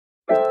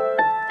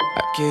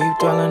Keep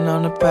dwelling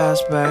on the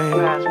past, babe.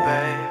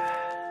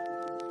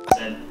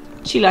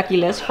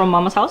 Chilaquiles from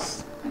Mama's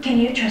house. Can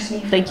you trust me?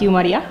 Thank you,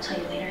 Maria. I'll tell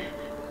you later.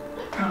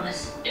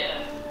 Promise.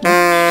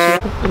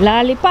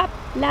 Lollipop,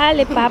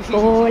 lollipop,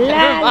 oh,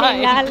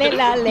 lolly, lolly,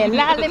 lolly,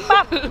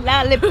 lollipop,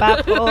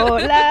 lollipop, oh,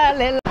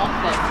 lolly.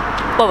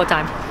 Boba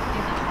time.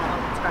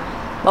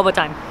 Boba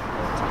time.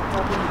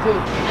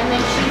 And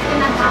then she's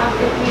gonna have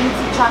the green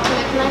tea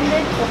chocolate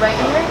blended, the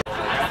regular.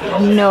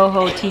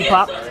 No-ho tea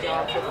pop.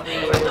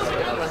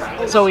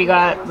 So we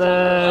got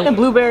the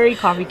blueberry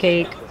coffee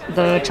cake,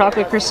 the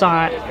chocolate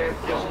croissant.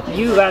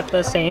 You got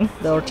the same,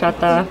 the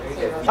horchata.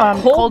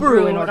 Cold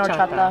brew and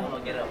horchata.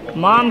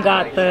 Mom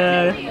got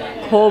the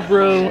cold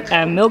brew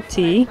and milk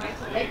tea.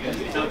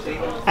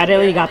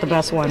 Adeli got the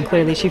best one.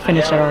 Clearly, she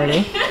finished it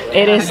already.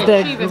 It is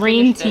the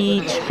green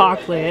tea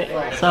chocolate.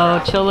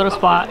 So chill little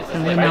spot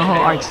in the NoHo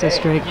Arts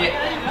District.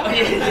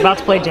 About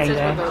to play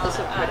Jenga.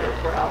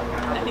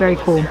 Very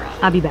cool.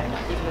 I'll be back.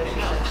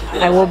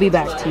 I will be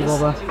back,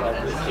 T-Boba.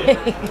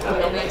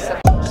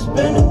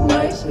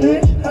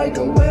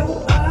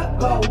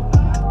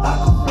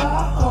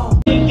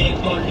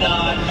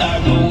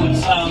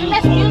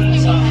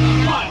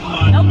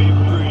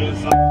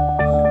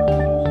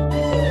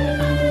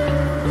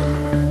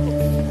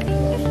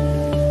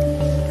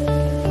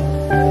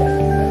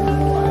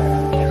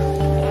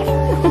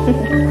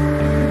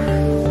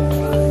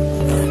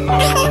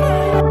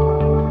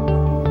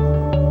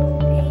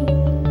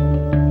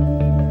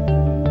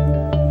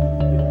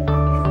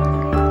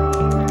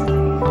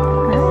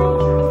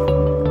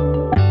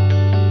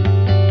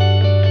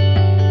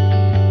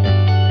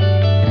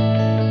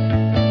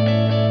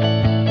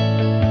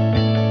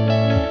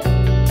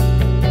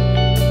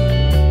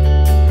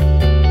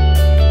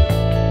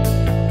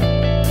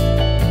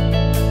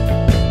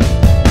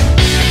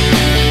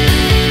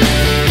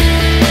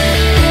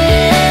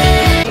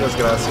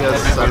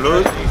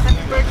 Salud.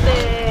 Happy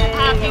birthday.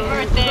 Happy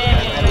birthday.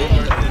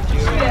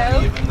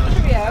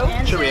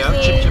 Cheerio.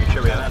 Chip chip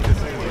cheerio.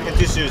 And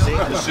to Susie.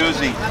 To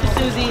Susie.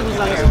 Susie was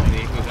on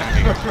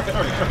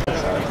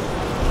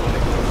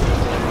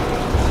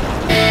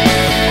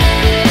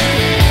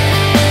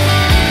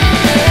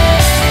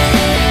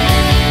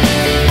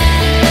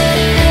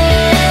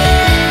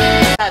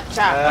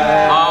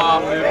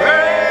Happy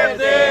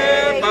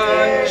birthday,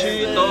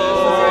 Panchito.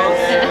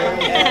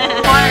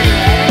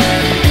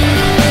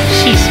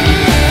 She's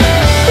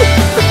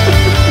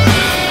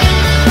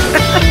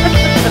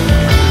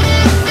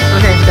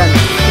okay, done.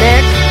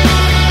 Next.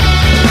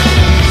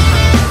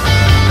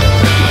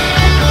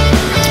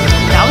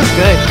 That was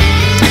good.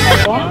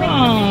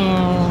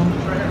 Wow.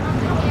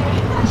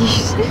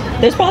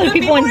 There's probably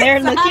people in there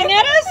looking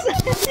at us.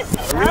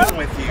 Agreeing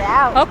with you.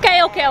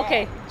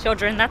 Okay.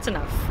 Children, that's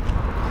enough.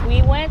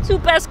 We went to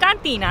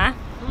Pescantina.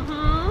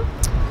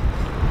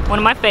 One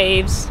of my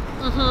faves.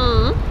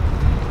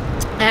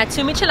 I had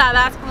 2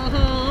 micheladas.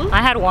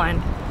 I had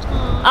one.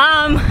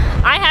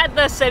 I had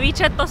the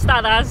ceviche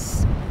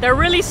tostadas. They're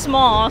really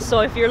small, so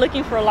if you're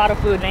looking for a lot of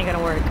food, it ain't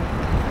gonna work.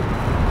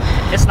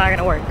 It's not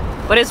gonna work,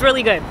 but it's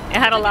really good. It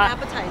had a lot.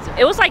 Appetizer.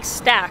 It was like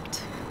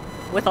stacked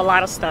with a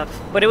lot of stuff,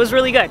 but it was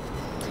really good.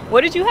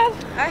 What did you have?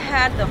 I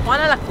had the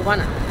Juana la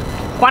Cubana.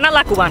 Juana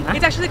la Cubana.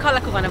 It's actually called la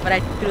Cubana, but I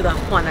threw the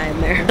Juana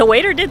in there. The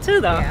waiter did too,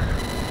 though. Yeah.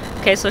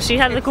 Okay, so she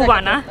had the It's like a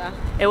Cubana. torta.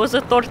 It was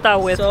a torta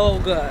with So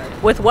good.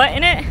 with what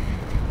in it?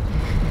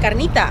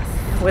 Carnitas.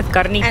 With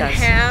carnitas. And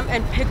ham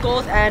and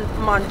pickles and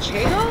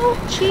manchego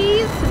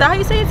cheese. Is that how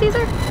you say it,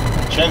 Caesar?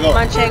 Chego.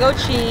 Manchego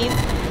cheese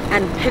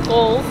and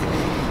pickles.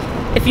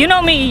 If you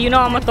know me, you know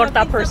I'm a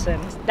torta person.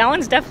 That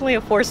one's definitely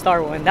a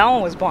 4-star one. That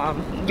one was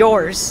bomb.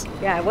 Yours.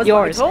 Yeah, it was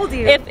Yours. what I told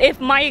you. If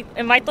my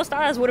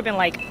tostadas would have been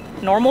like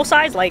normal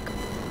size, like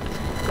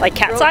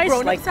cat size,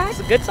 grown-up like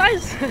size? good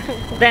size,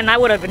 then I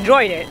would have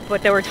enjoyed it.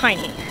 But they were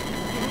tiny.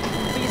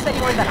 But you said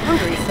you weren't that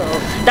hungry, so.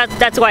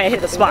 That's why I hit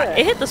the spot. good.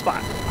 It hit the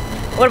spot.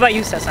 What about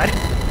you, Cesar?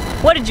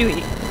 What did you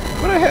eat?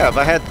 What did I have?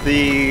 I had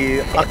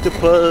the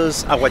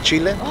octopus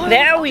aguachile.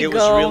 There we It go.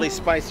 was really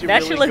spicy,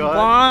 That really should look good,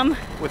 bomb.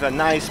 with a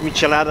nice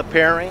michelada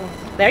pairing.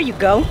 There you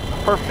go.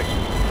 Perfect.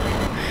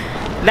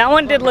 That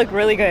one did look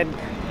really good.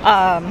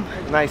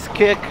 Nice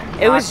kick.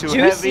 It not was too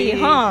juicy,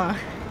 heavy, huh?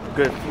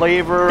 Good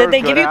flavor. Did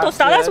they good give you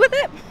tostadas acid, with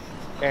it?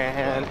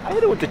 And I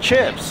ate it with the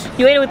chips.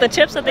 You ate it with the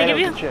chips that they I ate give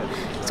it you? with the chips.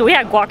 So we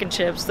had guac and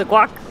chips. The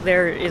guac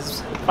there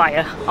is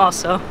fire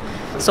also.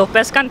 So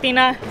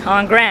Pescantina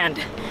on Grand.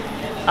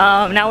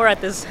 Now we're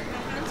at the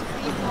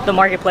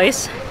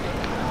marketplace.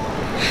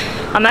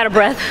 I'm out of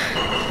breath.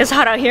 It's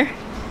hot out here.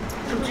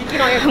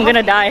 I'm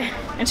gonna die.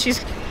 And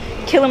she's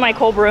killing my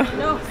cold brew.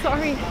 No,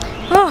 sorry.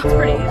 Oh. It's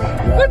pretty.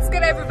 What's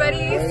good,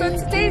 everybody? So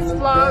today's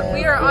vlog,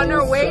 we are on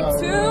our way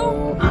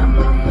to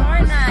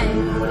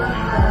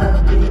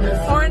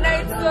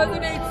Fortnite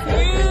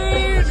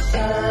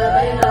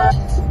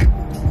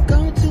 2018.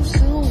 Gone too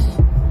soon.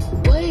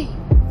 Wait,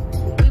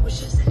 we was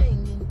just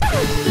hanging.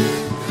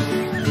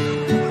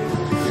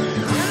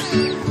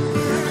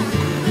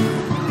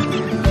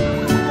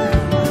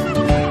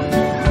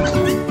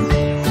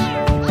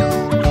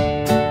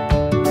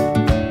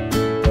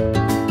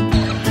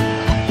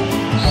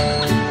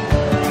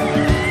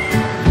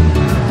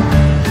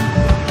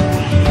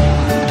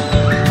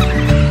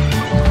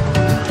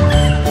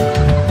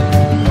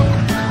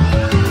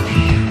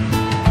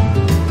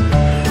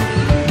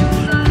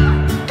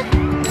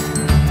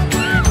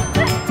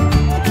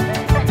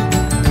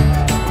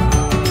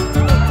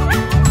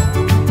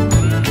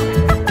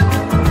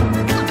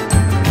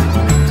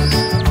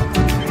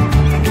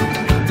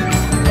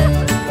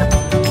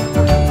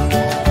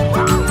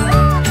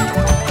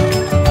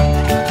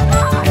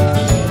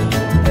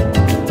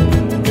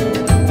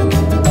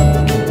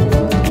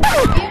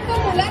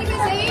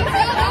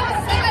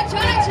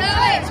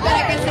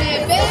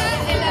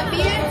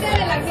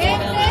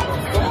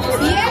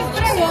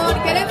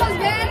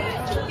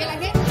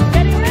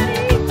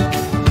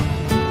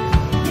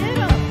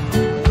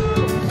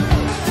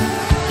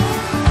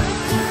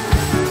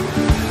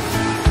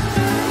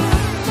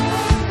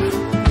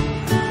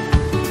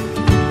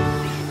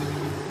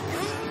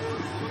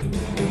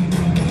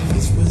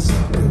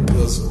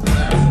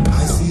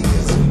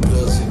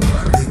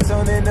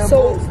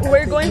 So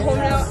we're going home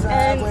now,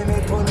 and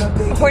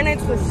Horror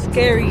Nights was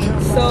scary.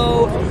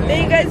 So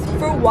thank you guys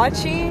for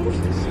watching.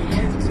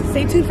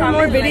 Stay tuned for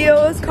more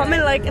videos.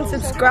 Comment, like, and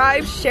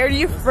subscribe. Share to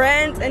your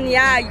friends, and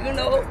yeah, you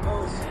know.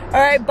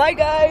 All right, bye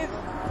guys.